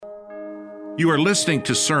You are listening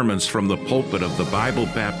to sermons from the pulpit of the Bible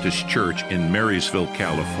Baptist Church in Marysville,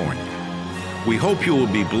 California. We hope you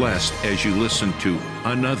will be blessed as you listen to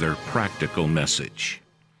another practical message.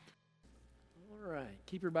 All right,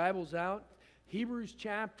 keep your Bibles out. Hebrews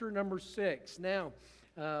chapter number 6. Now,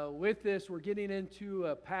 with this, we're getting into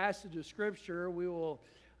a passage of Scripture. We will,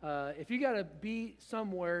 if you got to be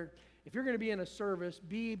somewhere, if you're going to be in a service,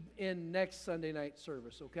 be in next Sunday night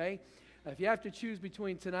service, okay? If you have to choose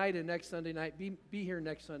between tonight and next Sunday night, be here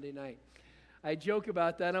next Sunday night. I joke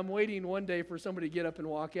about that. I'm waiting one day for somebody to get up and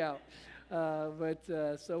walk out.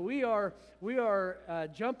 So we are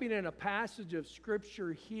jumping in a passage of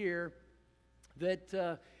Scripture here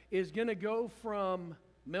that is going to go from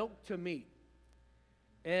milk to meat.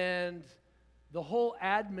 And the whole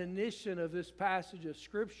admonition of this passage of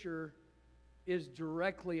Scripture is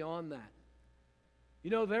directly on that.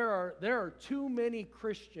 You know, there are too many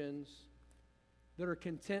Christians that are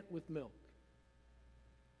content with milk.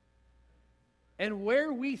 And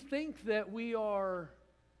where we think that we are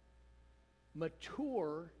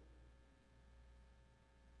mature,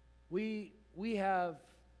 we have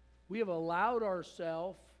allowed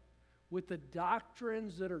ourselves with the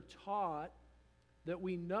doctrines that are taught that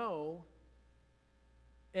we know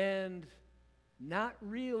and not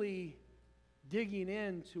really digging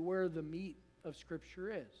into where the meat of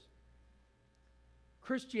Scripture is.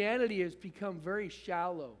 Christianity has become very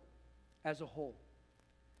shallow as a whole.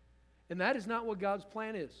 And that is not what God's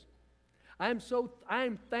plan is. I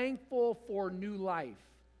am thankful for new life.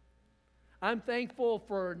 I'm thankful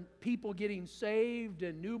for people getting saved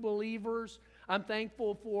and new believers. I'm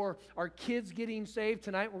thankful for our kids getting saved.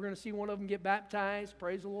 Tonight we're going to see one of them get baptized.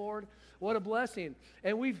 Praise the Lord. What a blessing.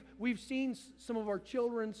 And we've seen some of our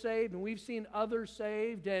children saved, and we've seen others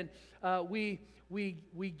saved, and we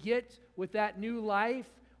get with that new life,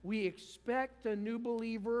 we expect a new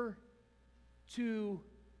believer to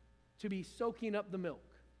be soaking up the milk.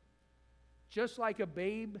 Just like a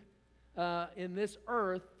babe in this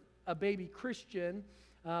earth, a baby Christian,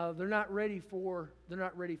 they're not ready for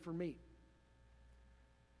meat.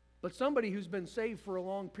 But somebody who's been saved for a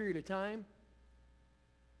long period of time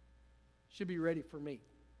should be ready for meat.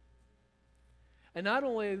 And not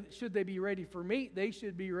only should they be ready for meat, they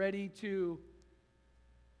should be ready to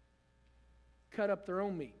cut up their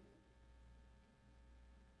own meat.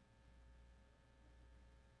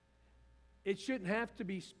 It shouldn't have to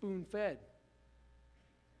be spoon-fed.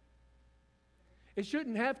 It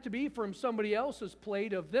shouldn't have to be from somebody else's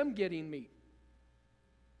plate of them getting meat.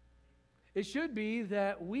 It should be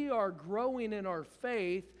that we are growing in our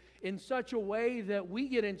faith in such a way that we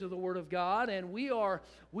get into the Word of God and we are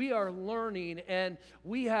learning, and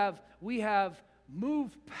we have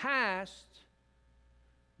moved past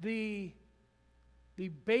the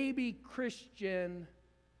baby Christian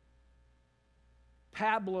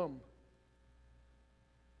pablum.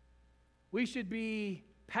 We should be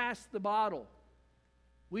past the bottle.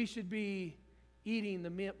 We should be eating the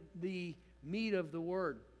meat of the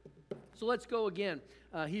Word. So let's go again.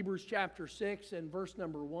 Hebrews chapter 6 and verse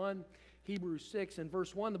number 1. Hebrews 6 and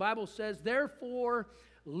verse 1. The Bible says, "Therefore,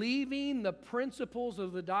 leaving the principles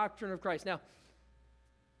of the doctrine of Christ." Now,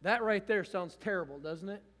 that right there sounds terrible, doesn't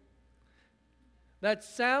it? That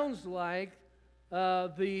sounds like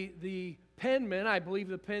the penman. I believe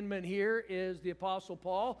the penman here is the Apostle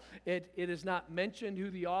Paul. It is not mentioned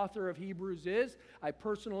who the author of Hebrews is. I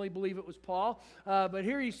personally believe it was Paul. But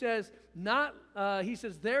here he says,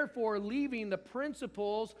 therefore, leaving the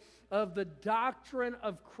principles of the doctrine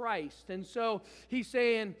of Christ. And so he's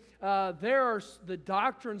saying there are the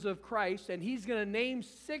doctrines of Christ, and he's going to name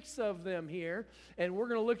 6 of them here, and we're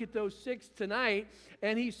going to look at those 6 tonight.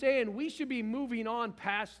 And he's saying we should be moving on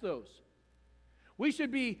past those. We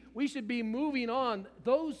should be moving on.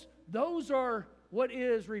 Those are what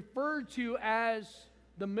is referred to as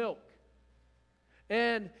the milk.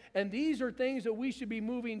 And these are things that we should be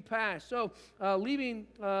moving past. So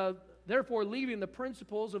therefore, leaving the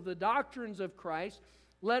principles of the doctrines of Christ,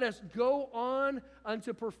 let us go on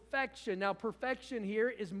unto perfection. Now, perfection here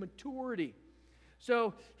is maturity.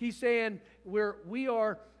 So he's saying we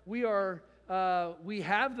have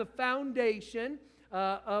the foundation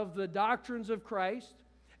of the doctrines of Christ,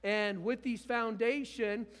 and with these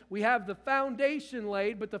foundation, we have the foundation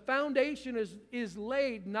laid, but the foundation is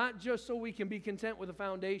laid not just so we can be content with the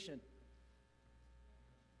foundation.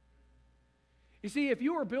 You see, if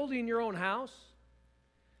you were building your own house,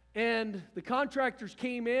 and the contractors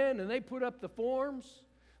came in and they put up the forms,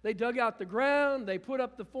 they dug out the ground, they put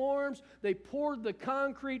up the forms, they poured the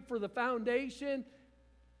concrete for the foundation,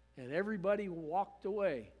 and everybody walked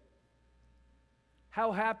away.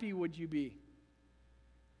 How happy would you be?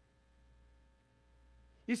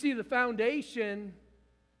 You see, the foundation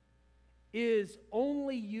is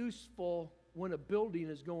only useful when a building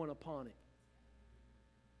is going upon it.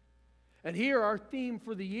 And here our theme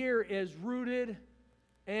for the year is rooted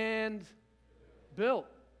and built.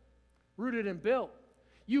 Rooted and built.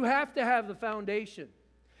 You have to have the foundation.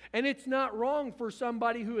 And it's not wrong for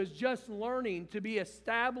somebody who is just learning to be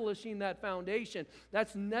establishing that foundation.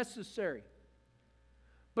 That's necessary.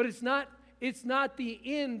 But it's not the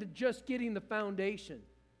end just getting the foundation.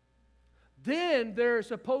 Then there's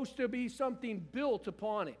supposed to be something built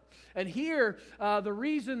upon it. And here, the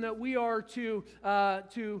reason that we are to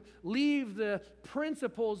leave the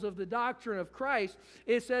principles of the doctrine of Christ,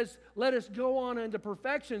 it says, let us go on into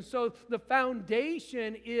perfection. So the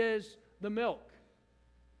foundation is the milk.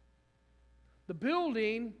 The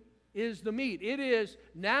building is the meat. It is,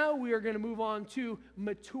 now we are going to move on to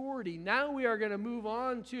maturity. Now we are going to move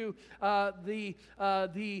on to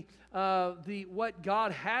what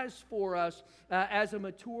God has for us as a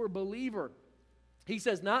mature believer. He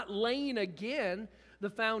says, not laying again the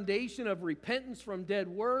foundation of repentance from dead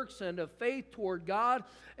works and of faith toward God,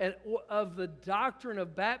 and of the doctrine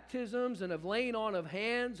of baptisms and of laying on of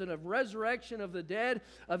hands and of resurrection of the dead,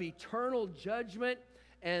 of eternal judgment.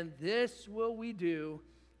 And this will we do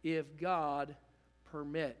if God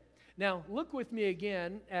permit. Now, look with me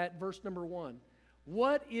again at verse number 1.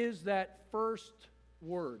 What is that first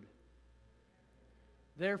word?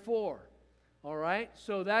 Therefore. All right?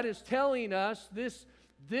 So that is telling us this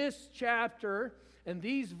chapter and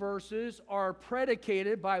these verses are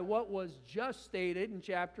predicated by what was just stated in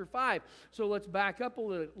chapter 5. So let's back up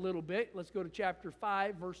a little bit. Let's go to chapter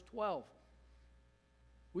 5, verse 12.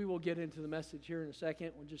 We will get into the message here in a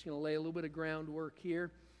second. We're just going to lay a little bit of groundwork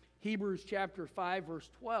here. Hebrews chapter 5, verse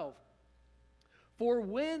 12. For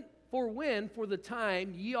the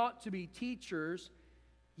time ye ought to be teachers,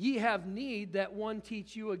 ye have need that one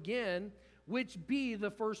teach you again, which be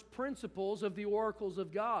the first principles of the oracles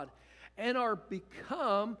of God, and are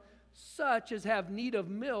become such as have need of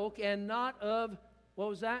milk and not of, what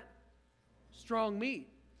was that? Strong meat.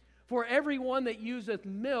 For everyone that useth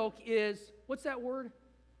milk is, what's that word?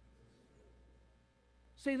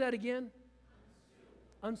 Say that again.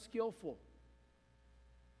 Unskillful.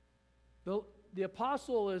 The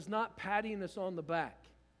apostle is not patting us on the back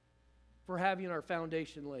for having our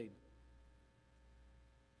foundation laid.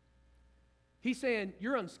 He's saying,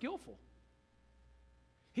 you're unskillful.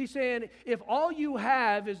 He's saying, if all you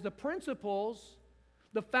have is the principles,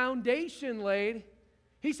 the foundation laid,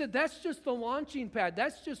 he said, that's just the launching pad.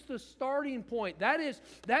 That's just the starting point.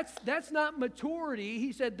 That's not maturity.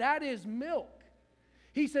 He said, that is milk.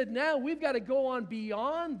 He said, now we've got to go on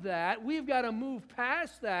beyond that. We've got to move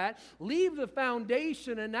past that, leave the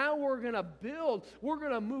foundation, and now we're going to build. We're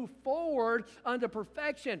going to move forward unto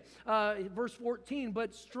perfection. Verse 14,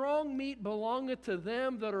 but strong meat belongeth to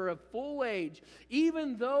them that are of full age,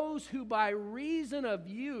 even those who by reason of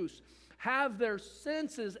use have their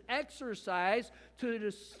senses exercised to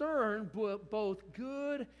discern both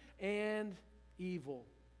good and evil.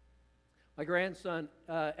 My grandson,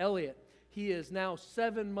 Elliot, he is now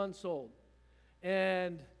 7 months old.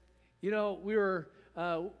 And, you know,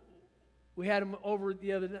 we had him over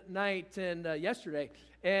the other night and yesterday,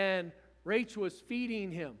 and Rach was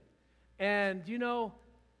feeding him. And, you know,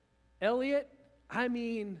 Elliot, I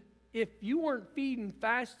mean, if you weren't feeding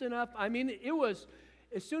fast enough, I mean, it was,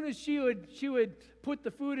 as soon as she would put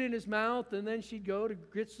the food in his mouth, and then she'd go to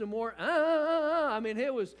get some more. I mean,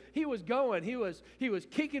 he was going. He was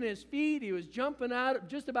kicking his feet. He was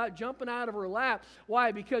just about jumping out of her lap.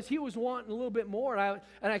 Why? Because he was wanting a little bit more. And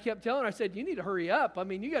I kept telling her, I said, you need to hurry up. I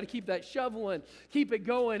mean, you got to keep that shoveling, keep it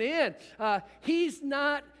going in.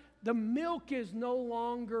 The milk is no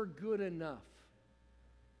longer good enough.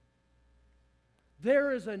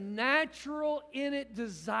 There is a natural in it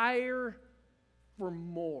desire for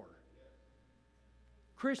more.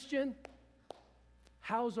 Christian,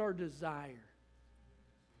 how's our desire?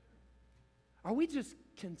 Are we just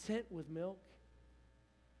content with milk?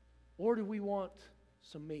 Or do we want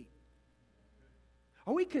some meat?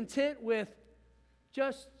 Are we content with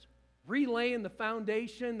just relaying the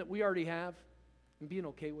foundation that we already have and being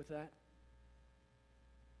okay with that?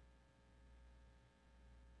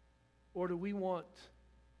 Or do we want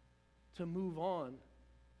to move on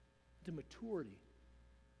to maturity,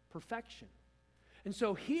 perfection? And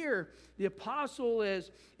so here, the apostle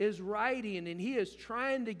is writing, and he is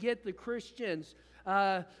trying to get the Christians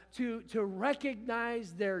to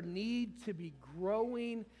recognize their need to be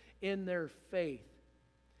growing in their faith.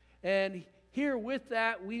 And here with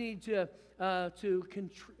that, we need to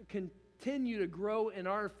continue to grow in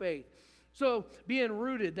our faith. So being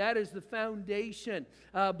rooted, that is the foundation.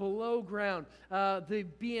 Below ground, the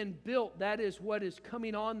being built, that is what is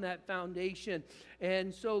coming on that foundation.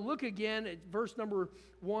 And so look again at verse number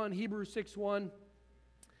 1, Hebrews 6:1.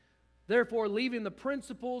 Therefore, leaving the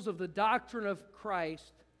principles of the doctrine of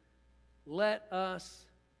Christ, let us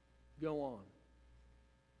go on.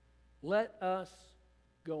 Let us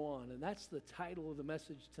go on. And that's the title of the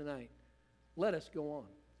message tonight. Let us go on.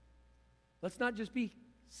 Let's not just be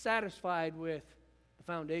satisfied with the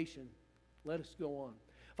foundation. Let us go on.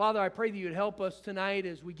 Father, I pray that you would help us tonight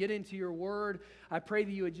as we get into your word. I pray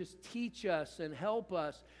that you would just teach us and help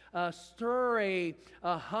us stir a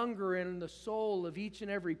hunger in the soul of each and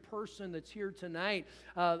every person that's here tonight.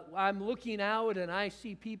 I'm looking out and I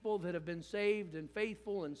see people that have been saved and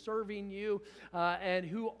faithful and serving you and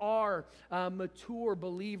who are mature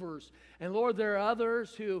believers. And Lord, there are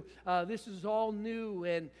others who this is all new,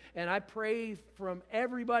 and I pray from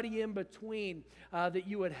everybody in between that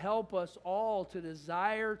you would help us all to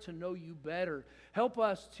desire to know you better. Help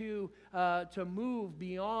us to move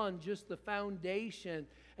beyond just the foundation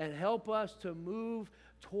and help us to move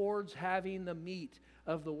towards having the meat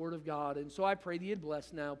of the Word of God. And so I pray that you'd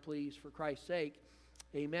bless now, please, for Christ's sake.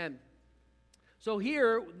 Amen. So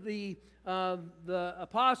here the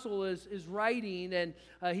apostle is writing, and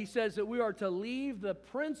he says that we are to leave the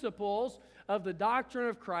principles of the doctrine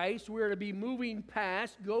of Christ. We are to be moving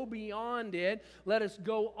past, go beyond it. Let us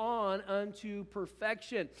go on unto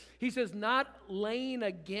perfection. He says, not laying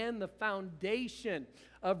again the foundation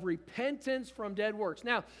of repentance from dead works.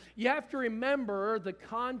 Now, you have to remember the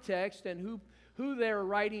context and who they're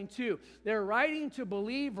writing to. They're writing to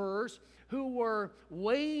believers who were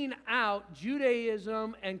weighing out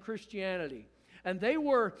Judaism and Christianity. And they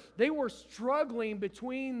were struggling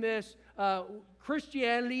between this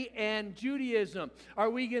Christianity and Judaism. Are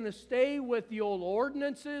we going to stay with the old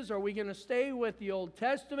ordinances? Are we going to stay with the Old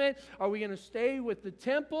Testament? Are we going to stay with the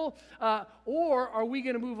temple? Or are we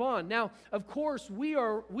going to move on? Now, of course, we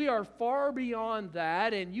are far beyond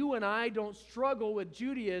that, and you and I don't struggle with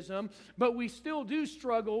Judaism, but we still do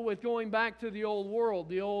struggle with going back to the old world,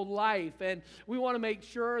 the old life. And we want to make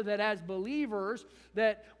sure that as believers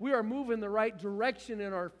that we are moving the right direction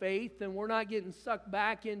in our faith, and we're not getting sucked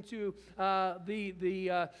back into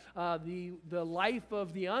the life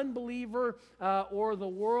of the unbeliever or the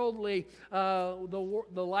worldly,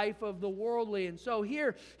 the life of the worldly. And so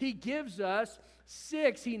here he gives us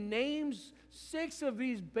he names six of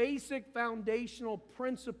these basic foundational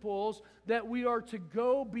principles that we are to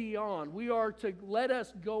go beyond. We are to let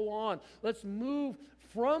us go on. Let's move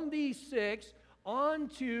from these six on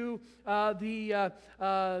to the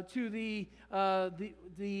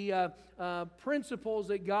principles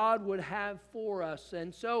that God would have for us.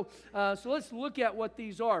 And so let's look at what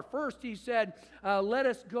these are. First, he said, let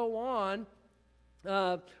us go on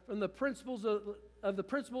from the principles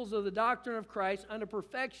of the doctrine of Christ unto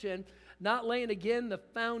perfection, not laying again the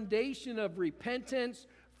foundation of repentance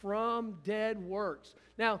from dead works.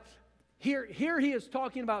 Now, Here he is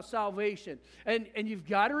talking about salvation. And you've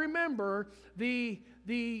got to remember the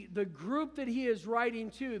group that he is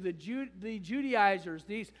writing to, the Judaizers,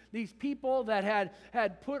 these people that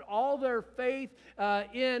had put all their faith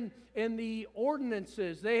in the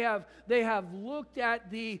ordinances. They have looked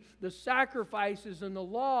at the sacrifices and the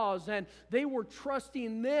laws, and they were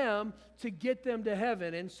trusting them to get them to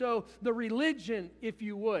heaven. And so the religion, if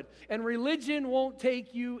you would, and religion won't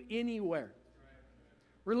take you anywhere.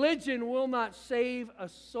 Religion will not save a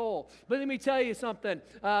soul. But let me tell you something.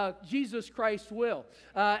 Jesus Christ will.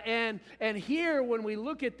 And here, when we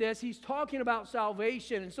look at this, he's talking about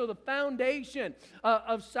salvation. And so the foundation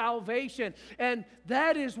of salvation. And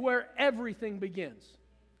that is where everything begins.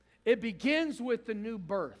 It begins with the new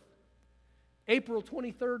birth. April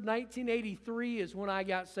 23rd, 1983 is when I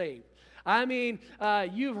got saved. I mean,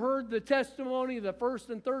 you've heard the testimony the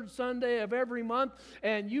first and third Sunday of every month,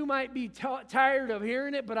 and you might be tired of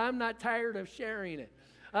hearing it, but I'm not tired of sharing it.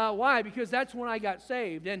 Why? Because that's when I got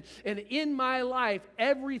saved. And in my life,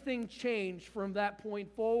 everything changed from that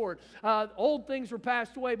point forward. Old things were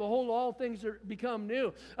passed away. Behold, all things are become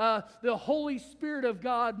new. The Holy Spirit of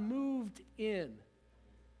God moved in.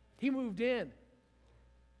 He moved in.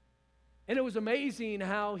 And it was amazing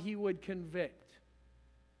how he would convict.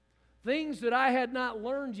 Things that I had not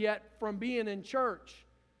learned yet from being in church,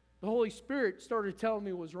 the Holy Spirit started telling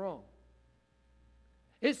me was wrong.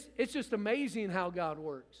 It's just amazing how God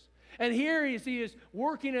works. And here he is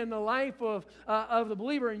working in the life of the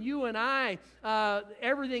believer. And you and I,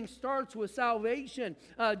 everything starts with salvation.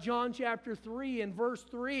 John chapter 3 and verse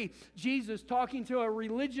 3, Jesus talking to a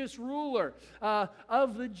religious ruler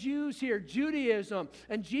of the Jews here, Judaism.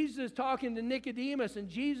 And Jesus talking to Nicodemus. And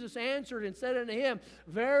Jesus answered and said unto him,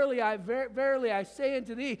 verily I say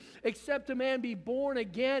unto thee, except a man be born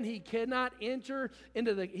again, he cannot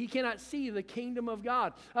see the kingdom of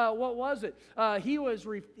God. What was it? He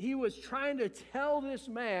was trying to tell this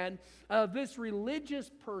man, this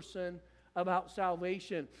religious person, about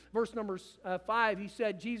salvation. Verse number 5, he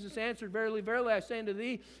said, Jesus answered, verily, verily, I say unto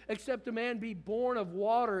thee, except a man be born of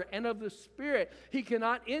water and of the Spirit, he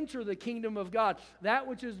cannot enter the kingdom of God. That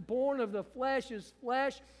which is born of the flesh is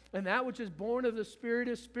flesh, and that which is born of the Spirit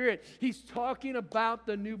is spirit. He's talking about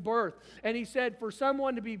the new birth. And he said, for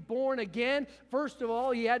someone to be born again, first of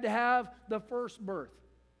all, he had to have the first birth.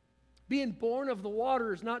 Being born of the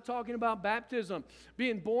water is not talking about baptism.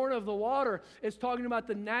 Being born of the water is talking about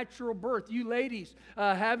the natural birth. You ladies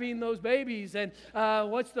having those babies, and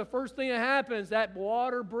what's the first thing that happens? That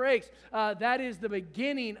water breaks. That is the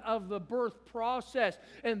beginning of the birth process.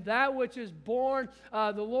 And that which is born,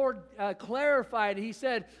 the Lord clarified. He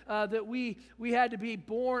said that we had to be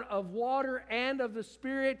born of water and of the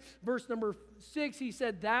Spirit. Verse number 6, he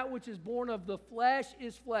said, that which is born of the flesh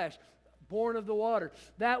is flesh. Born of the water.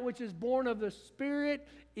 That which is born of the Spirit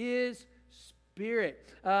is spirit.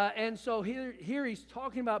 And so here he's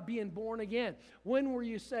talking about being born again. When were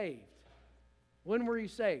you saved? When were you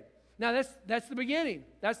saved? Now that's the beginning.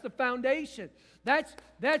 That's the foundation.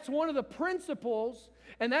 That's one of the principles,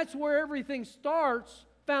 and that's where everything starts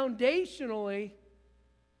foundationally.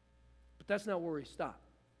 But that's not where we stop.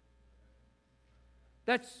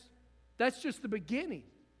 That's just the beginning.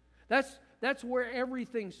 That's where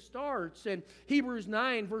everything starts. And Hebrews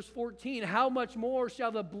 9, verse 14, how much more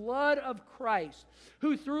shall the blood of Christ,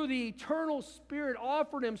 who through the eternal Spirit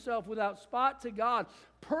offered himself without spot to God,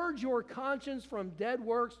 purge your conscience from dead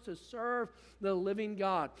works to serve the living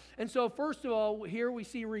God. And so first of all, here we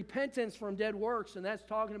see repentance from dead works, and that's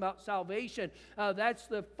talking about salvation. That's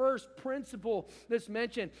the first principle that's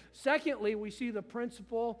mentioned. Secondly, we see the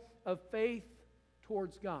principle of faith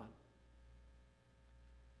towards God.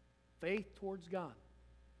 Faith towards God.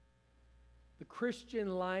 The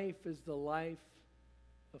Christian life is the life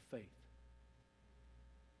of faith.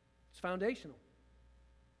 It's foundational.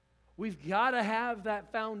 We've got to have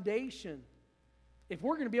that foundation. If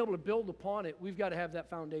we're going to be able to build upon it, we've got to have that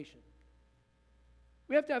foundation.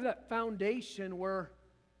 We have to have that foundation where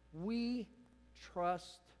we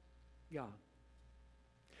trust God.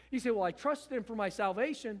 You say, well, I trust Him for my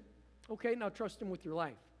salvation. Okay, now trust Him with your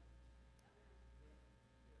life.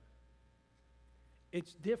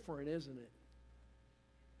 It's different, isn't it?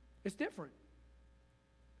 It's different.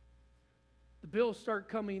 The bills start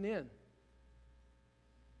coming in.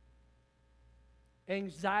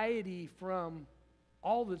 Anxiety from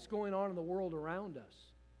all that's going on in the world around us.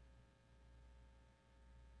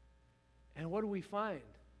 And what do we find?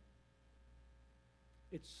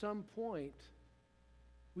 At some point,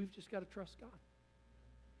 we've just got to trust God.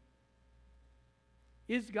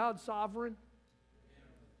 Is God sovereign?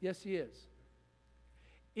 Yes, He is.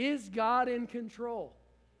 Is God in control?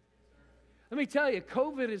 Let me tell you,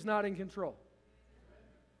 COVID is not in control.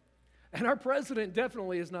 And our president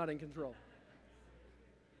definitely is not in control.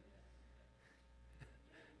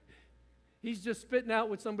 He's just spitting out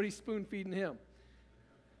what somebody's spoon feeding him.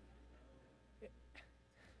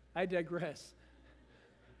 I digress.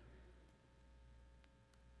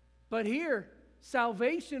 But here,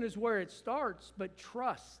 salvation is where it starts, but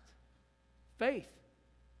trust, faith.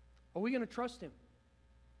 Are we going to trust Him?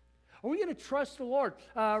 Are we going to trust the Lord?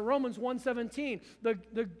 Romans 1:17,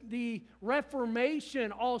 the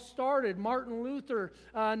Reformation all started. Martin Luther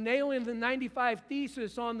nailing the 95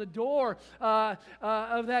 Thesis on the door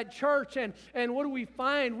of that church. And what do we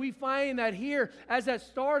find? We find that here, as that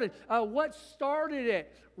started, what started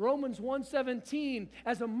it? Romans 1:17,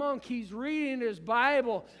 as a monk, he's reading his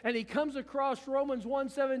Bible, and he comes across Romans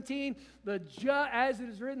 1:17, as it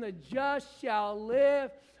is written, the just shall live.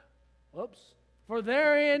 For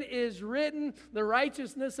therein is the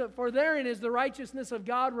righteousness of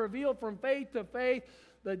God revealed from faith to faith.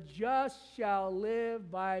 The just shall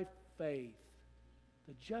live by faith.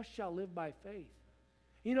 The just shall live by faith.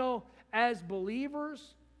 You know, as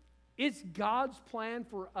believers, it's God's plan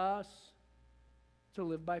for us to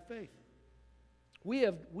live by faith. We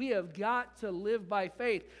have got to live by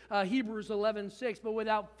faith. Hebrews 11:6, but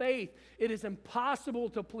without faith it is impossible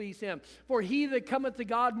to please him. For he that cometh to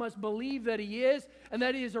God must believe that he is, and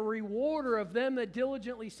that he is a rewarder of them that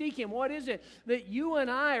diligently seek him. What is it that you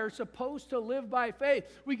and I are supposed to live by faith?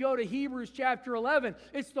 We go to Hebrews chapter 11.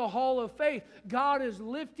 It's the hall of faith. God is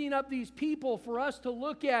lifting up these people for us to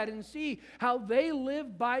look at and see how they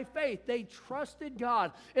lived by faith. They trusted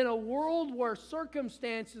God in a world where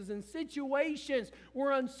circumstances and situations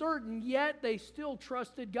were uncertain, yet they still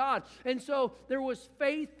trusted God. And so there was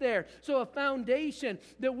faith there. So a foundation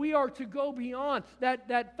that we are to go beyond,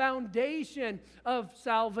 that foundation of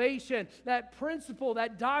salvation, that principle,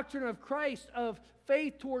 that doctrine of Christ, of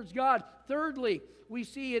faith towards God. Thirdly, we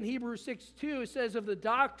see in Hebrews 6:2, it says of the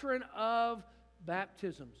doctrine of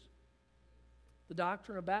baptisms. The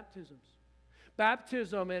doctrine of baptisms.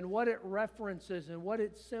 Baptism and what it references and what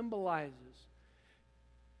it symbolizes.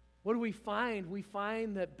 What do we find? We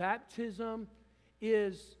find that baptism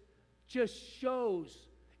just shows,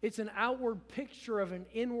 it's an outward picture of an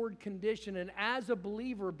inward condition. And as a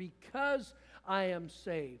believer, because I am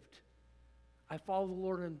saved, I follow the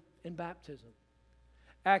Lord in baptism.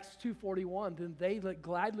 Acts 2:41, then they that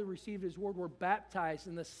gladly received his word were baptized.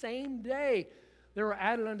 And the same day there were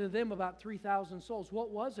added unto them about 3,000 souls.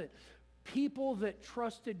 What was it? People that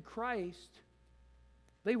trusted Christ,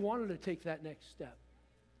 they wanted to take that next step.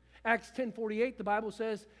 Acts 10:48, the Bible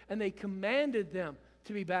says, and they commanded them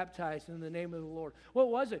to be baptized in the name of the Lord. What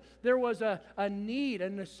was it? There was a need, a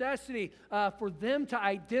necessity for them to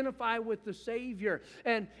identify with the Savior.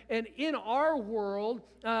 And in our world,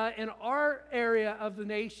 in our area of the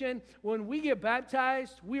nation, when we get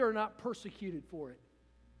baptized, we are not persecuted for it.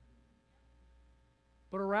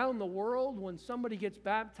 But around the world, when somebody gets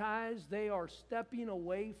baptized, they are stepping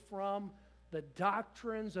away from the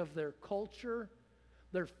doctrines of their culture,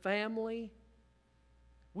 their family.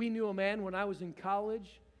 We knew a man when I was in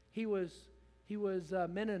college. He was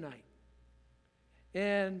Mennonite,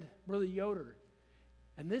 and Brother Yoder.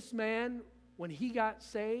 And this man, when he got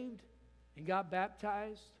saved and got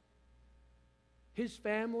baptized, his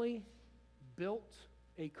family built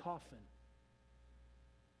a coffin.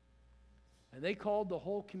 And they called the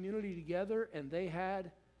whole community together, and they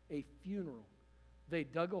had a funeral. They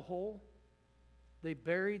dug a hole. They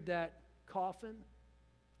buried that coffin,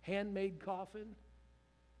 handmade coffin.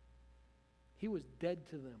 He was dead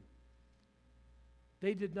to them.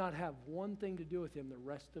 They did not have one thing to do with him the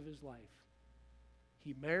rest of his life.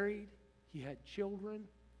 He married. He had children.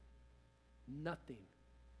 Nothing.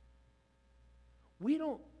 We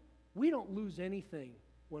don't lose anything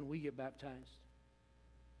when we get baptized.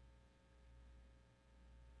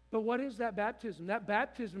 But what is that baptism? That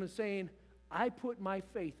baptism is saying, I put my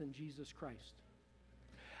faith in Jesus Christ.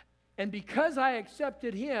 And because I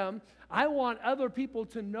accepted him, I want other people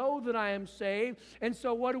to know that I am saved. And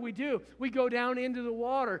so what do? We go down into the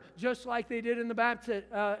water, just like they did in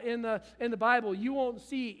the in the Bible. You won't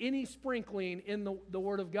see any sprinkling in the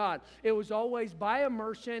Word of God. It was always by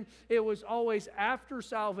immersion. It was always after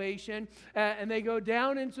salvation. And they go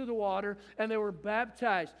down into the water, and they were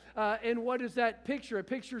baptized. And what does that picture? It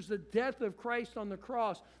pictures the death of Christ on the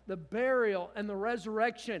cross, the burial, and the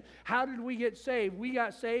resurrection. How did we get saved? We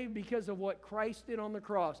got saved because of what Christ did on the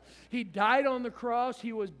cross. He died on the cross,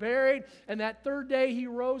 he was buried, and that third day he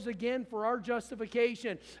rose again for our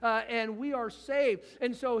justification, and we are saved.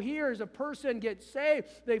 And so here, as a person gets saved,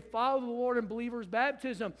 they follow the Lord in believers'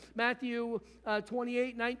 baptism. Matthew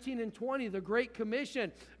 28:19 and 20, the Great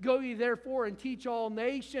Commission, go ye therefore and teach all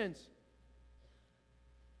nations.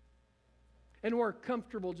 And we're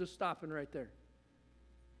comfortable just stopping right there.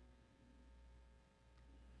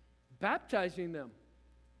 Baptizing them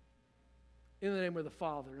in the name of the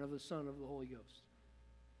Father, and of the Son, and of the Holy Ghost.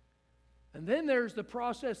 And then there's the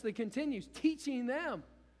process that continues, teaching them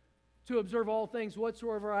to observe all things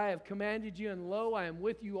whatsoever I have commanded you, and lo, I am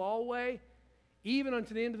with you always, even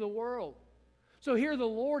unto the end of the world. So here the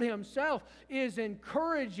Lord himself is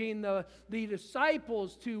encouraging the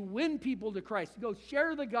disciples to win people to Christ, to go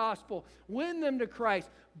share the gospel, win them to Christ.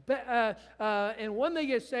 And when they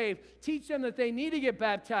get saved, teach them that they need to get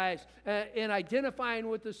baptized in identifying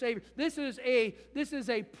with the Savior. This is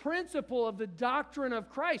a principle of the doctrine of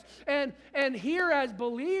Christ. And here as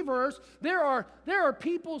believers, there are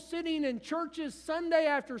people sitting in churches Sunday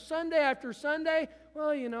after Sunday after Sunday.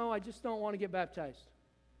 Well, I just don't want to get baptized.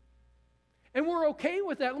 And we're okay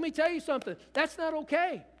with that. Let me tell you something. That's not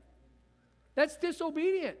okay. That's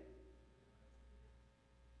disobedient.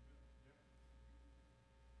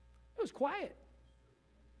 It was quiet.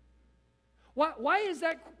 Why is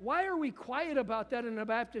that? Why are we quiet about that in a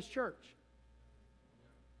Baptist church?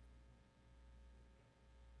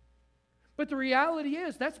 But the reality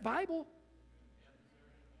is, that's Bible.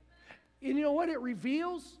 And you know what it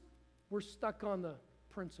reveals? We're stuck on the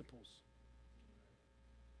principles.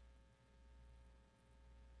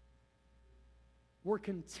 We're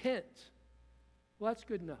content. Well, that's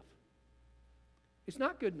good enough. It's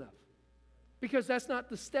not good enough, because that's not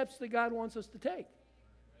the steps that God wants us to take.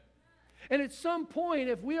 And at some point,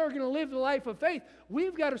 if we are going to live the life of faith,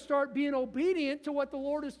 we've got to start being obedient to what the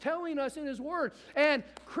Lord is telling us in His Word. And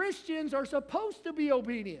Christians are supposed to be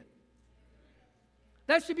obedient.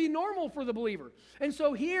 That should be normal for the believer. And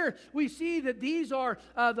so here we see that these are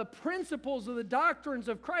the principles of the doctrines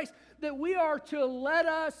of Christ that we are to let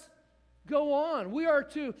us go on. We are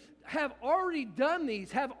to have already done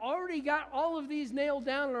these, have already got all of these nailed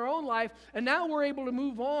down in our own life, and now we're able to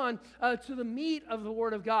move on to the meat of the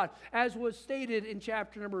Word of God, as was stated in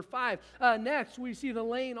chapter number 5. Next, we see the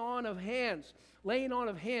laying on of hands. Laying on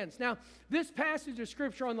of hands. Now, this passage of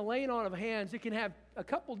Scripture on the laying on of hands, it can have a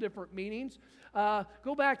couple different meanings.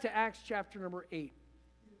 Go back to Acts chapter number 8.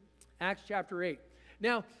 Acts chapter 8.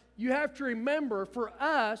 Now, you have to remember, for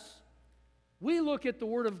us, we look at the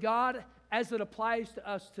Word of God as it applies to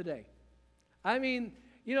us today. I mean,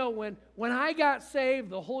 you know, when I got saved,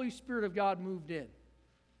 the Holy Spirit of God moved in.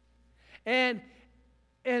 And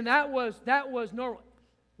that was normal.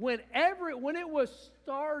 When it was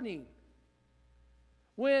starting,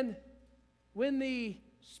 when the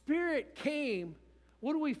Spirit came,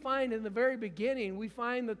 what do we find in the very beginning? We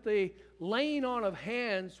find that the laying on of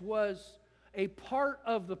hands was a part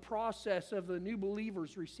of the process of the new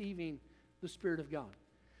believers receiving the Spirit of God.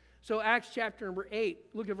 So Acts chapter number 8,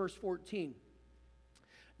 look at verse 14.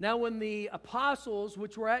 Now when the apostles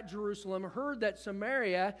which were at Jerusalem heard that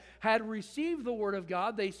Samaria had received the word of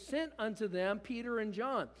God, they sent unto them Peter and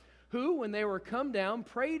John, who, when they were come down,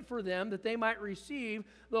 prayed for them that they might receive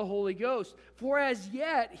the Holy Ghost. For as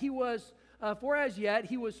yet he was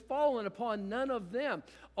fallen upon none of them.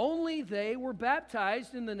 Only they were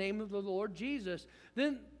baptized in the name of the Lord Jesus.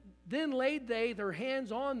 Then laid they their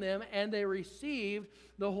hands on them, and they received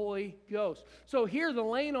the Holy Ghost. So here, the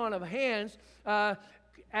laying on of hands, as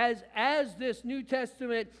this New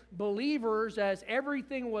Testament believers, as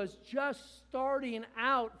everything was just starting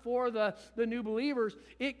out for the new believers,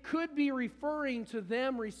 it could be referring to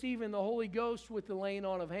them receiving the Holy Ghost with the laying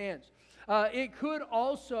on of hands. It could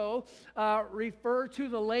also refer to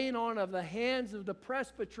the laying on of the hands of the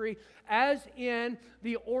presbytery, as in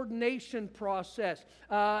the ordination process,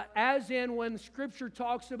 as in when Scripture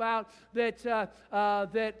talks about that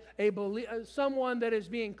someone that is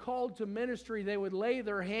being called to ministry, they would lay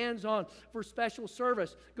their hands on for special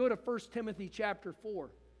service. Go to 1 Timothy chapter 4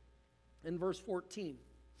 and verse 14.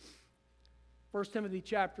 1 Timothy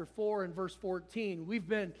chapter 4 and verse 14.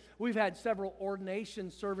 We've had several ordination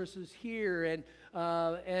services here,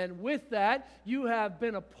 and with that, you have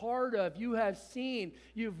been a part of, you have seen,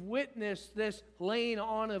 you've witnessed this laying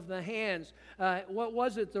on of the hands. What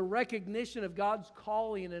was it? The recognition of God's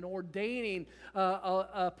calling and ordaining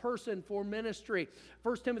a person for ministry.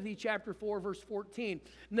 1 Timothy chapter 4 verse 14.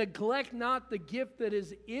 Neglect not the gift that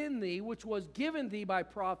is in thee, which was given thee by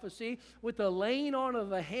prophecy, with the laying on of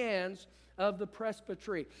the hands of the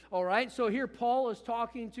presbytery. All right, so here Paul is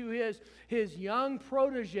talking to his young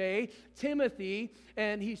protege, Timothy,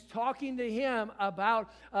 and he's talking to him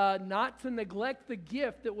about not to neglect the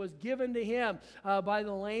gift that was given to him by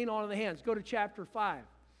the laying on of the hands. Go to chapter 5.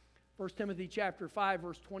 1 Timothy chapter 5,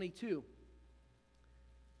 verse 22.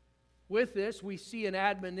 With this, we see an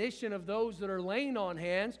admonition of those that are laying on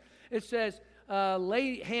hands. It says,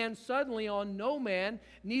 lay hands suddenly on no man,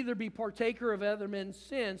 neither be partaker of other men's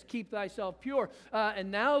sins, keep thyself pure.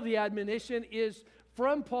 And now the admonition is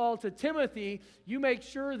from Paul to Timothy. You make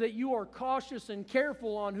sure that you are cautious and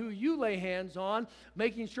careful on who you lay hands on,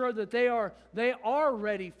 making sure that they are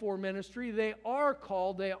ready for ministry, they are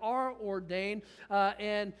called, they are ordained,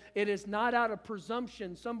 and it is not out of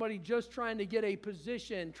presumption, somebody just trying to get a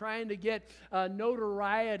position, trying to get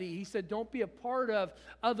notoriety. He said, don't be a part of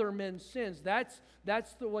other men's sins. That's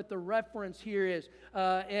what the reference here is.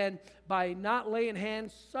 And by not laying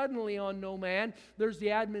hands suddenly on no man, there's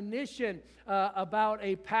the admonition about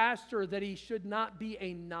a pastor that he should not be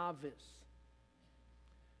a novice.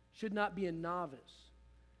 Should not be a novice.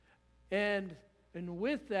 And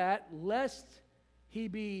with that, lest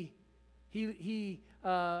he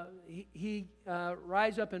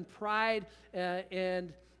rise up in pride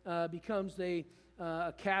and becomes a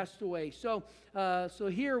castaway. So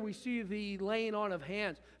here we see the laying on of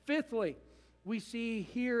hands. Fifthly, we see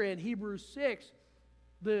here in Hebrews 6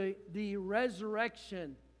 the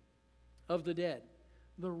resurrection of the dead.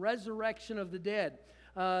 The resurrection of the dead.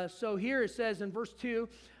 So here it says in verse 2,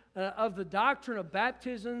 of the doctrine of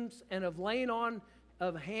baptisms and of laying on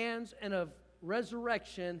of hands and of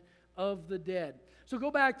resurrection of the dead. So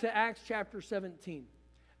go back to Acts chapter 17.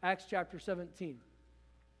 Acts chapter 17.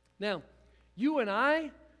 Now, you and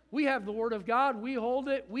I, we have the Word of God. We hold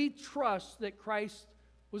it. We trust that Christ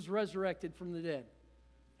was resurrected from the dead.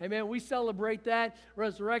 Amen. We celebrate that.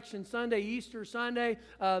 Resurrection Sunday, Easter Sunday.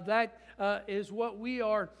 That is what we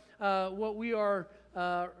are. We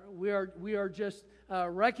are just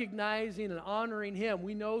recognizing and honoring Him.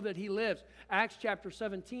 We know that He lives. Acts chapter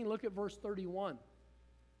 17. Look at verse 31.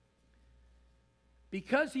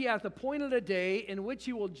 Because He hath appointed a day in which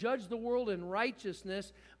He will judge the world in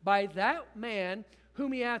righteousness by that man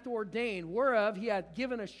whom He hath ordained, whereof He hath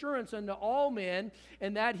given assurance unto all men,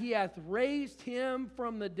 and that He hath raised Him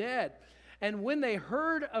from the dead. And when they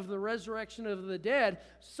heard of the resurrection of the dead,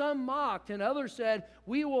 some mocked, and others said,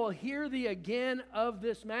 we will hear thee again of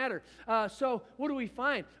this matter. So what do we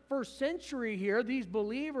find? First century here, these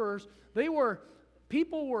believers,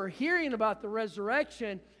 people were hearing about the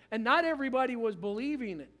resurrection, and not everybody was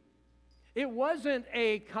believing it. It wasn't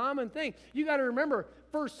a common thing. You got to remember,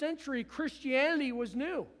 first century Christianity was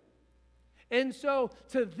new. And so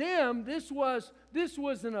to them, this was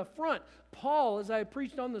an affront. Paul, as I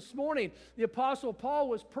preached on this morning, the Apostle Paul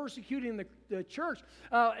was persecuting the church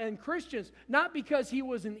and Christians, not because he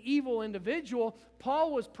was an evil individual.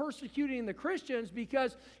 Paul was persecuting the Christians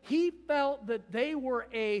because he felt that they were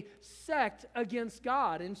a sect against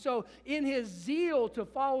God. And so in his zeal to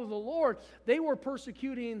follow the Lord, he was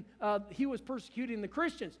persecuting the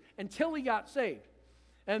Christians until he got saved.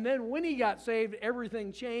 And then when he got saved,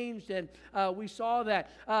 everything changed, and we saw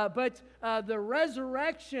that. But the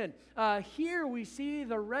resurrection, here we see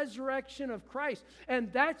the resurrection of Christ.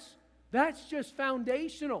 And that's just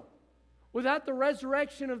foundational. Without the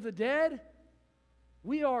resurrection of the dead,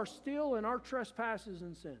 we are still in our trespasses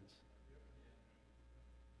and sins.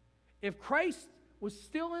 If Christ was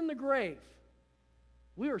still in the grave,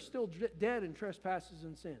 we are still dead in trespasses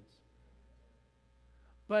and sins.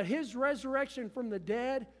 But His resurrection from the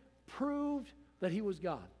dead proved that He was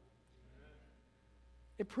God.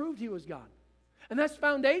 It proved He was God. And that's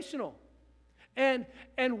foundational. And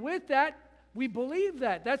with that, we believe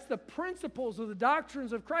that. That's the principles of the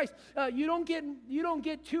doctrines of Christ. You don't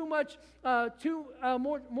get too much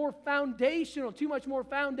more foundational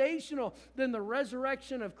than the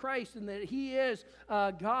resurrection of Christ, and that He is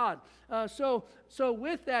God. So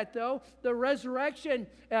with that, though, the resurrection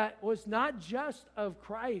was not just of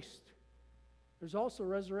Christ. There's also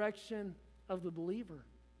resurrection of the believer.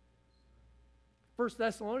 1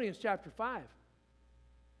 Thessalonians chapter 5.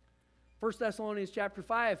 1 Thessalonians chapter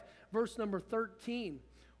 5, verse number 13.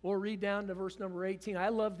 We'll read down to verse number 18. I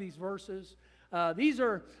love these verses. These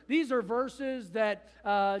are verses that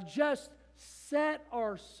just set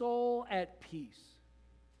our soul at peace.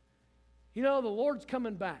 You know, the Lord's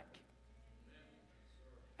coming back.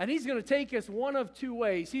 And He's going to take us one of two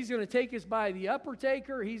ways. He's going to take us by the upper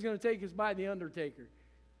taker. He's going to take us by the undertaker.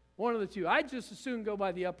 One of the two. I'd just as soon go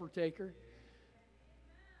by the upper taker.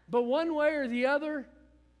 But one way or the other,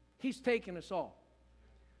 He's taken us all.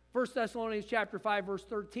 1 Thessalonians chapter 5, verse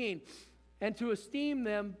 13. And to esteem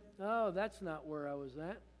them, oh, that's not where I was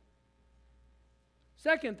at.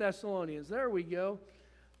 2 Thessalonians, there we go.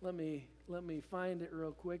 Let me find it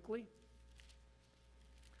real quickly.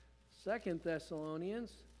 2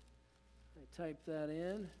 Thessalonians. I typed that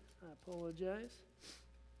in. I apologize.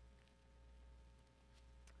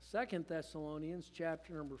 2 Thessalonians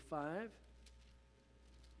chapter number 5.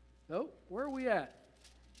 Oh, where are we at?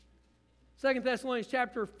 2 Thessalonians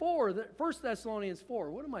chapter 4, 1 Thessalonians 4.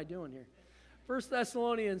 What am I doing here? 1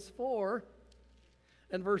 Thessalonians 4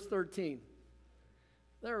 and verse 13.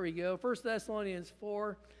 There we go. 1 Thessalonians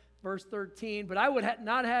 4, verse 13. But I would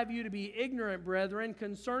not have you to be ignorant, brethren,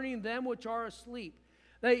 concerning them which are asleep,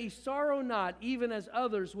 that ye sorrow not, even as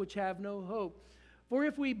others which have no hope. For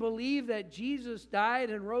if we believe that Jesus died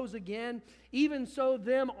and rose again, even so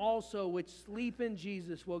them also which sleep in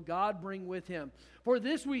Jesus will God bring with Him. For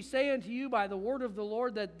this we say unto you by the word of the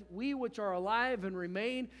Lord, that we which are alive and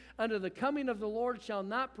remain unto the coming of the Lord shall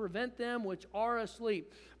not prevent them which are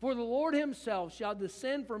asleep. For the Lord Himself shall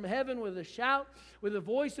descend from heaven with a shout, with the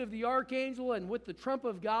voice of the archangel, and with the trump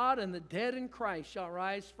of God, and the dead in Christ shall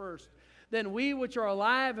rise first. Then we which are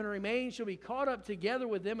alive and remain shall be caught up together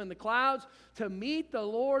with them in the clouds to meet the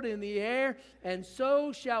Lord in the air, and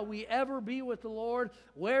so shall we ever be with the Lord.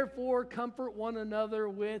 Wherefore comfort one another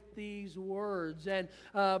with these words. And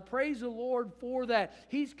praise the Lord for that.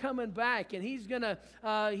 He's coming back, and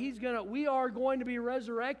we are going to be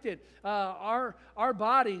resurrected. Our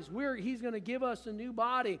bodies, He's going to give us a new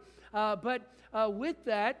body. But with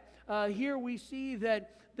that, here we see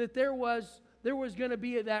that there was going to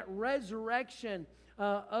be that resurrection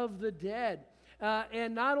of the dead.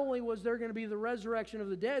 And not only was there going to be the resurrection of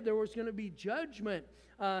the dead, there was going to be judgment,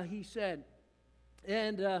 he said.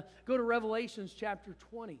 And go to Revelations chapter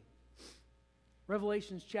 20.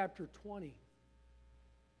 Revelations chapter 20.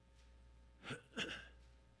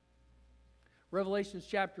 Revelations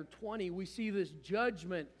chapter 20, we see this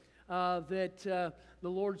judgment that the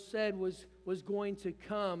Lord said was going to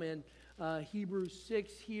come. And Hebrews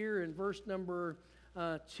 6 here in verse number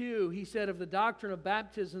 2, he said, of the doctrine of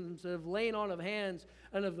baptisms, of laying on of hands,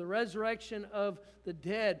 and of the resurrection of the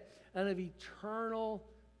dead, and of eternal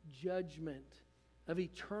judgment. Of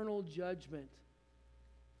eternal judgment.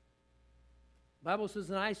 The Bible says,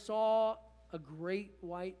 and I saw a great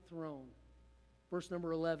white throne. Verse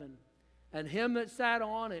number 11. And him that sat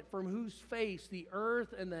on it, from whose face the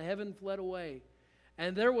earth and the heaven fled away,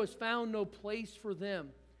 and there was found no place for them.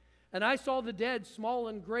 And I saw the dead, small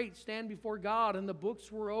and great, stand before God, and the books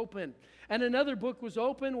were open. And another book was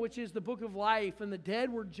open, which is the book of life. And the dead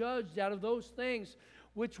were judged out of those things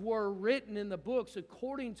which were written in the books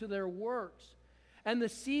according to their works. And the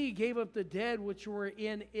sea gave up the dead which were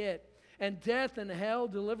in it. And death and hell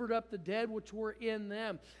delivered up the dead which were in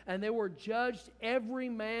them. And they were judged every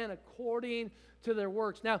man according to their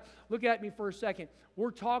works. Now, look at me for a second.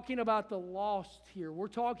 We're talking about the lost here. We're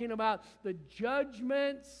talking about the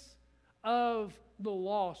judgments of the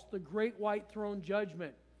lost, the great white throne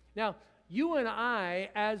judgment. Now, you and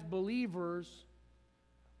I, as believers,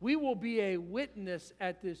 we will be a witness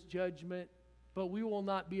at this judgment, but we will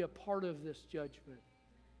not be a part of this judgment.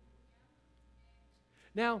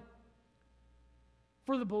 Now,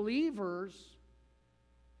 for the believers,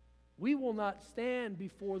 we will not stand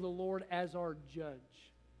before the Lord as our judge.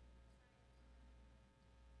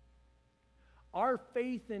 Our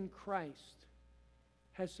faith in Christ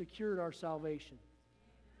has secured our salvation.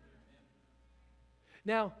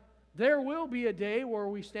 Now, there will be a day where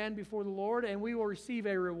we stand before the Lord and we will receive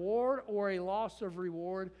a reward or a loss of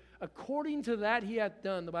reward according to that he hath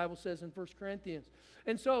done, the Bible says in 1 Corinthians.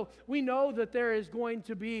 And so we know that there is going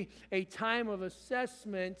to be a time of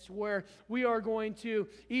assessment where we are going to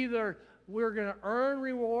we're going to earn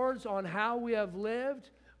rewards on how we have lived,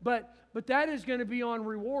 but that is going to be on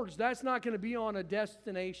rewards. That's not going to be on a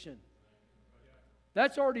destination.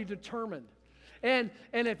 That's already determined. And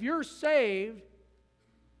if you're saved,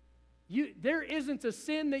 there isn't a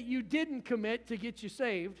sin that you didn't commit to get you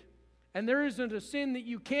saved, and there isn't a sin that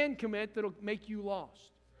you can commit that'll make you lost.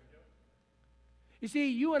 You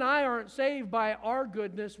see, you and I aren't saved by our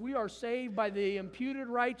goodness. We are saved by the imputed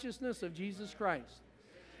righteousness of Jesus Christ.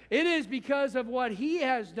 It is because of what he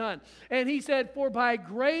has done. And he said, for by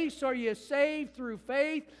grace are you saved through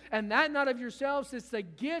faith, and that not of yourselves. It's the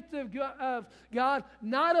gift of God,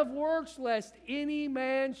 not of works, lest any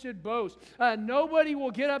man should boast. Nobody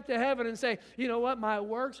will get up to heaven and say, you know what, my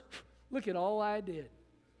works, look at all I did.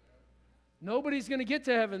 Nobody's going to get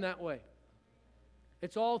to heaven that way.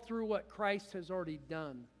 It's all through what Christ has already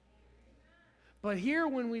done. But here,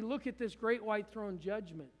 when we look at this great white throne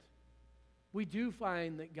judgment, we do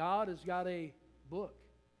find that God has got a book.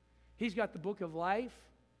 He's got the book of life,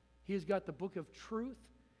 he has got the book of truth,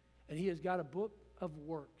 and he has got a book of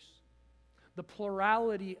works. The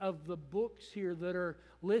plurality of the books here that are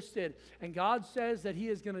listed. And God says that he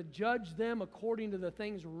is going to judge them according to the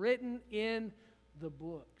things written in the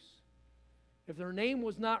books. If their name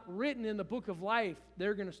was not written in the book of life,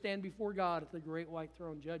 they're going to stand before God at the great white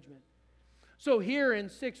throne judgment. So here in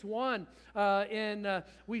 6:1,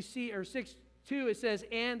 we see, or 6:2, it says,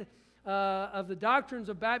 and of the doctrines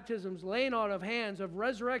of baptisms, laying on of hands, of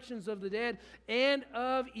resurrections of the dead, and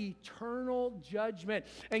of eternal judgment.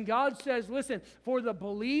 And God says, listen, for the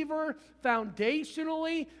believer,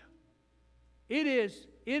 foundationally, it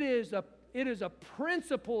is a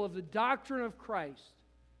principle of the doctrine of Christ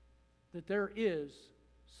that there is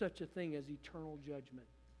such a thing as eternal judgment.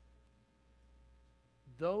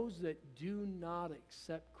 Those that do not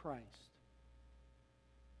accept Christ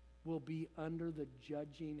will be under the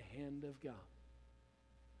judging hand of God.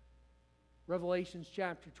 Revelations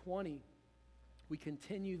chapter 20, we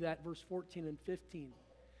continue that, verse 14 and 15.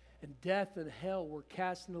 And death and hell were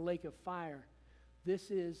cast in the lake of fire.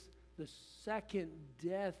 This is the second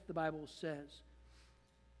death, the Bible says.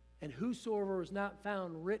 And whosoever was not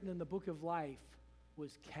found written in the book of life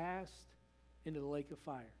was cast into the lake of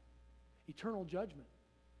fire. Eternal judgment.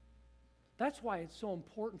 That's why it's so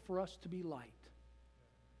important for us to be light.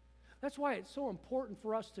 That's why it's so important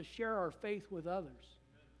for us to share our faith with others.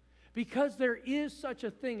 Because there is such a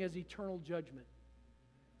thing as eternal judgment.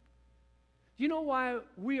 Do you know why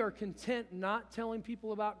we are content not telling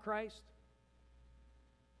people about Christ?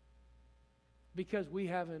 Because we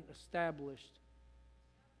haven't established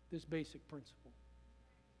this basic principle.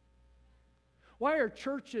 Why are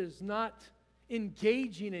churches not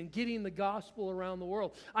engaging and getting the gospel around the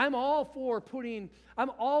world? I'm all for feedings. I'm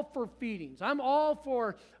all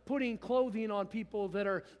for putting clothing on people that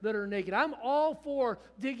are naked. I'm all for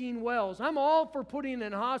digging wells. I'm all for putting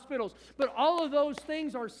in hospitals. But all of those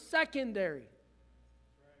things are secondary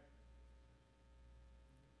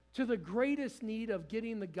to the greatest need of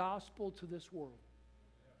getting the gospel to this world.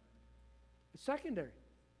 It's secondary.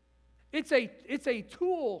 It's a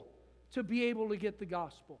tool to be able to get the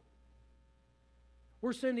gospel.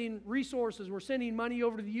 We're sending resources. We're sending money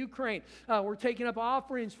over to the Ukraine. We're taking up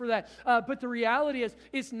offerings for that. But the reality is,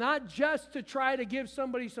 it's not just to try to give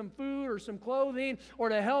somebody some food or some clothing or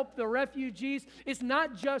to help the refugees. It's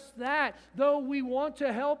not just that, though we want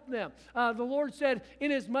to help them. The Lord said,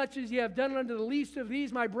 inasmuch as ye have done it unto the least of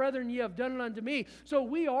these, my brethren, ye have done it unto me. So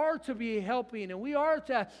we are to be helping, and we are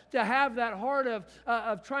to have that heart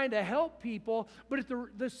of trying to help people. But at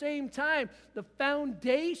the same time, the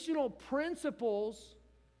foundational principles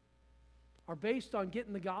are based on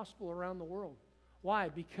getting the gospel around the world. Why?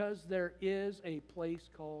 Because there is a place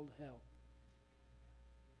called hell.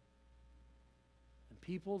 And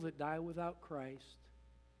people that die without Christ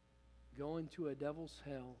go into a devil's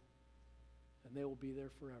hell, and they will be there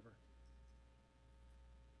forever.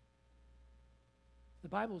 The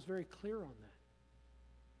Bible is very clear on that.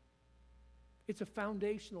 It's a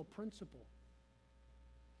foundational principle.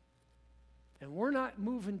 And we're not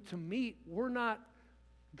moving to meet, we're not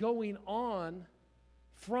going on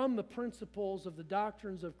from the principles of the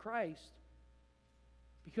doctrines of Christ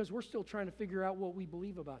because we're still trying to figure out what we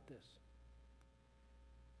believe about this.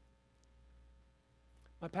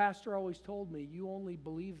 My pastor always told me, you only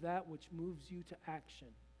believe that which moves you to action.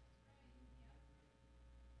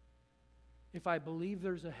 If I believe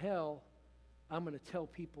there's a hell, I'm going to tell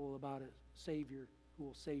people about a Savior who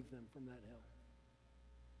will save them from that hell.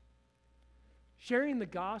 Sharing the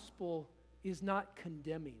gospel is not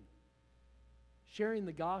condemning. Sharing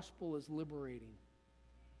the gospel is liberating.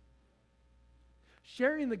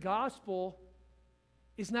 Sharing the gospel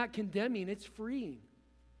is not condemning, it's freeing.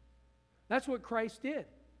 That's what Christ did.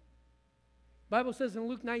 The Bible says in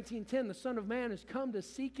Luke 19:10, the Son of Man has come to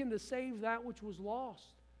seek and to save that which was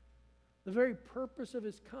lost. The very purpose of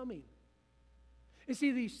his coming. You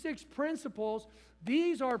see, these 6 principles,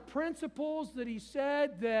 these are principles that he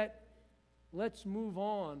said that let's move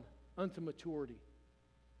on unto maturity.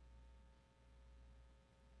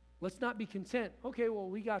 Let's not be content. Okay, well,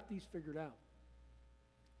 we got these figured out.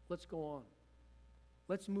 Let's go on.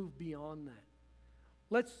 Let's move beyond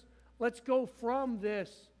that. Let's go from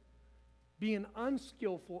this being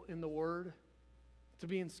unskillful in the Word to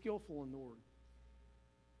being skillful in the Word.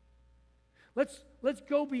 Let's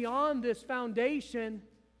go beyond this foundation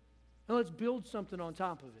and let's build something on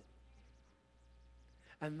top of it.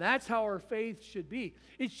 And that's how our faith should be.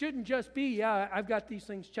 It shouldn't just be, yeah, I've got these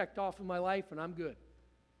things checked off in my life and I'm good.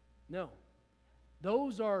 No.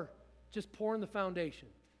 Those are just pouring the foundation.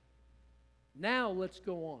 Now let's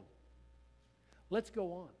go on. Let's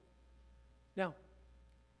go on. Now,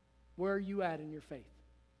 where are you at in your faith?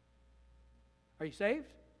 Are you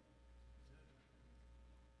saved?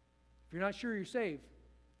 If you're not sure you're saved,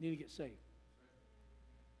 you need to get saved.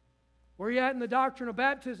 Where are you at in the doctrine of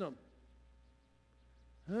baptism?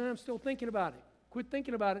 I'm still thinking about it. Quit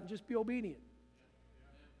thinking about it and just be obedient.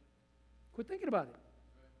 Quit thinking about it.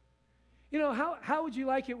 You know, how would you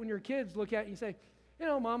like it when your kids look at you and say, you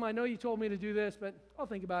know, Mom, I know you told me to do this, but I'll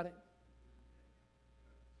think about it.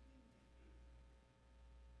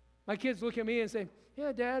 My kids look at me and say,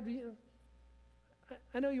 yeah, Dad,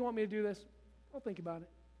 I know you want me to do this. I'll think about it.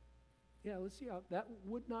 Yeah, let's see how that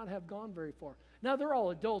would not have gone very far. Now, they're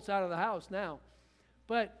all adults out of the house now.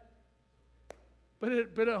 But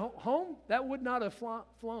at home, that would not have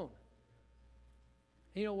flown.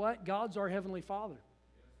 You know what? God's our Heavenly Father.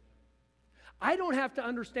 I don't have to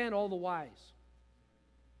understand all the whys.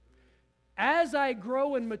 As I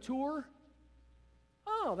grow and mature,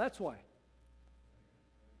 oh, that's why.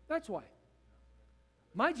 That's why.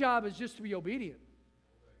 My job is just to be obedient.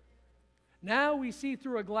 Now we see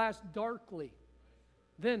through a glass darkly.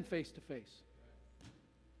 then face to face.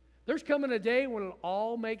 There's coming a day when it'll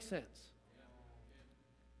all make sense.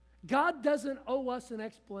 God doesn't owe us an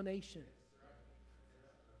explanation.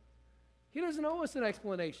 He doesn't owe us an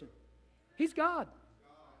explanation. He's God.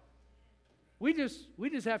 We just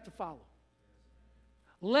have to follow.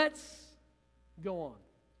 Let's go on.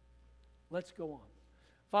 Let's go on.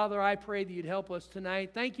 Father, I pray that you'd help us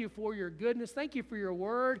tonight. Thank you for your goodness. Thank you for your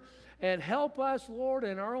word. And help us, Lord,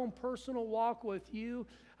 in our own personal walk with you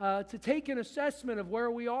to take an assessment of where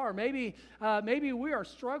we are. Maybe we are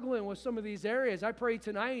struggling with some of these areas. I pray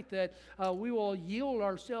tonight that we will yield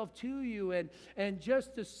ourselves to you and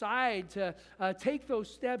just decide to take those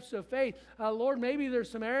steps of faith. Lord, maybe there's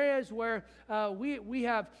some areas where we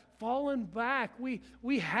have fallen back.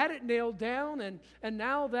 We had it nailed down, and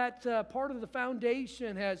now that part of the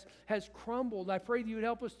foundation has crumbled. I pray that you would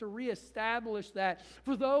help us to reestablish that.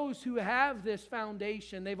 For those who have this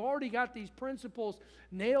foundation, they've already got these principles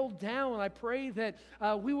nailed down. I pray that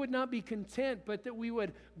we would not be content, but that we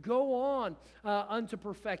would go on unto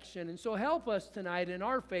perfection. And so help us tonight in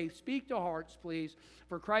our faith. Speak to hearts, please.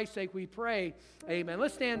 For Christ's sake we pray. Amen.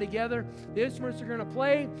 Let's stand together. The instruments are going to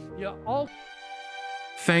play. You all...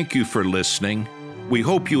 Thank you for listening. We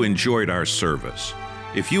hope you enjoyed our service.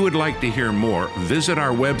 If you would like to hear more, visit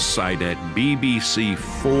our website at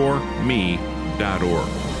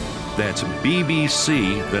bbc4me.org. That's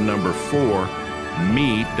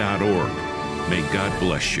bbc4me.org. May God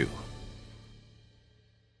bless you.